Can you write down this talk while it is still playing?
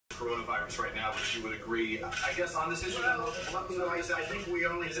coronavirus right now, which you would agree, I guess, on this issue. Well, I think we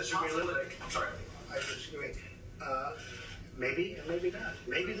only disagree a little bit. I'm sorry. I disagree. Maybe and maybe not.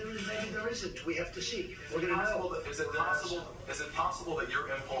 Maybe there is, maybe there isn't. We have to see. We're going to know. Is it possible that your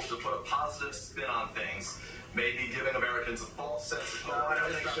impulse to put a positive spin on things may be giving Americans a false sense of hope? No, I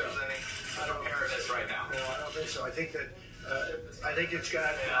don't think so. I don't care this right now. No, I don't think so. I think that I think it's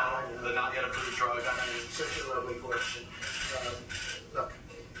got the not yet approved drug. It's such a lovely question. Look,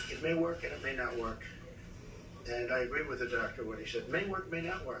 it may work and it may not work. And I agree with the doctor when he said, may work, may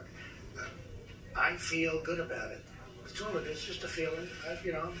not work. I feel good about it. That's all it is, just a feeling. I'm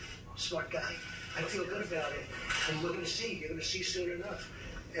a smart guy. I feel good about it. And we're going to see. You're going to see soon enough.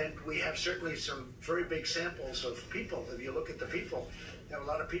 And we have certainly some very big samples of people. If you look at the people, you have a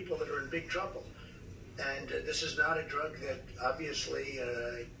lot of people that are in big trouble. And this is not a drug that obviously,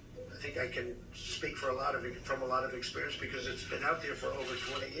 I think I can speak from a lot of experience because it's been out there for over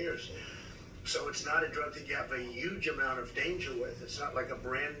 20 years. So it's not a drug that you have a huge amount of danger with. It's not like a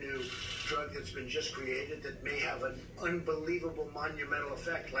brand new drug that's been just created that may have an unbelievable monumental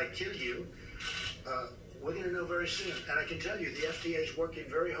effect, like kill you. We're going to know very soon. And I can tell you, the FDA is working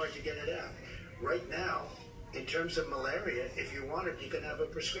very hard to get it out. Right now, in terms of malaria, if you want it, you can have a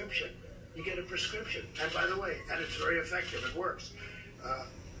prescription. You get a prescription. And by the way, and it's very effective. It works.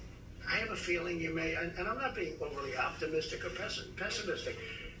 I have a feeling you may, and I'm not being overly optimistic or pessimistic.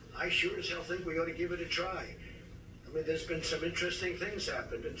 I sure as hell think we ought to give it a try. I mean, there's been some interesting things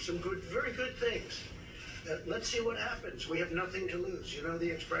happened and some good, very good things. Let's see what happens. We have nothing to lose. You know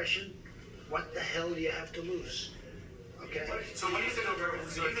the expression? What the hell do you have to lose? Okay? So what do you say to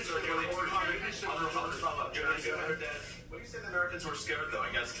Americans? What do you say the Americans who are scared, though?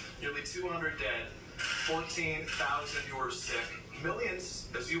 I guess nearly 200 dead, 14,000 who are sick, millions,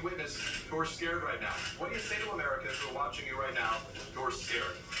 as you witness, who are scared right now. What do you say to Americans who are watching you right now who are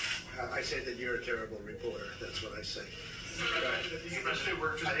scared? I say that you're a terrible reporter. That's what I say. I think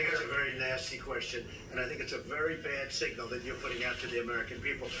it's a very nasty question, and I think it's a very bad signal that you're putting out to the American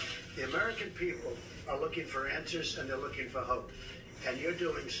people. The American people are looking for answers, and they're looking for hope. And you're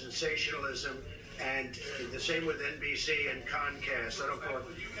doing sensationalism, and the same with NBC and Comcast. I don't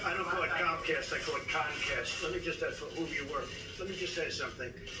call it Comcast, I call it Comcast. Let me just, for who you were, let me just say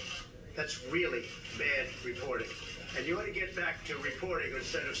something. That's really bad reporting. And you want to get back to reporting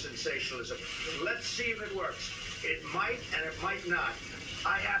instead of sensationalism. Let's see if it works. It might and it might not.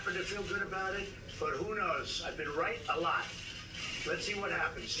 I happen to feel good about it, but who knows? I've been right a lot. Let's see what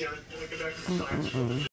happens, John. We'll get back to the science.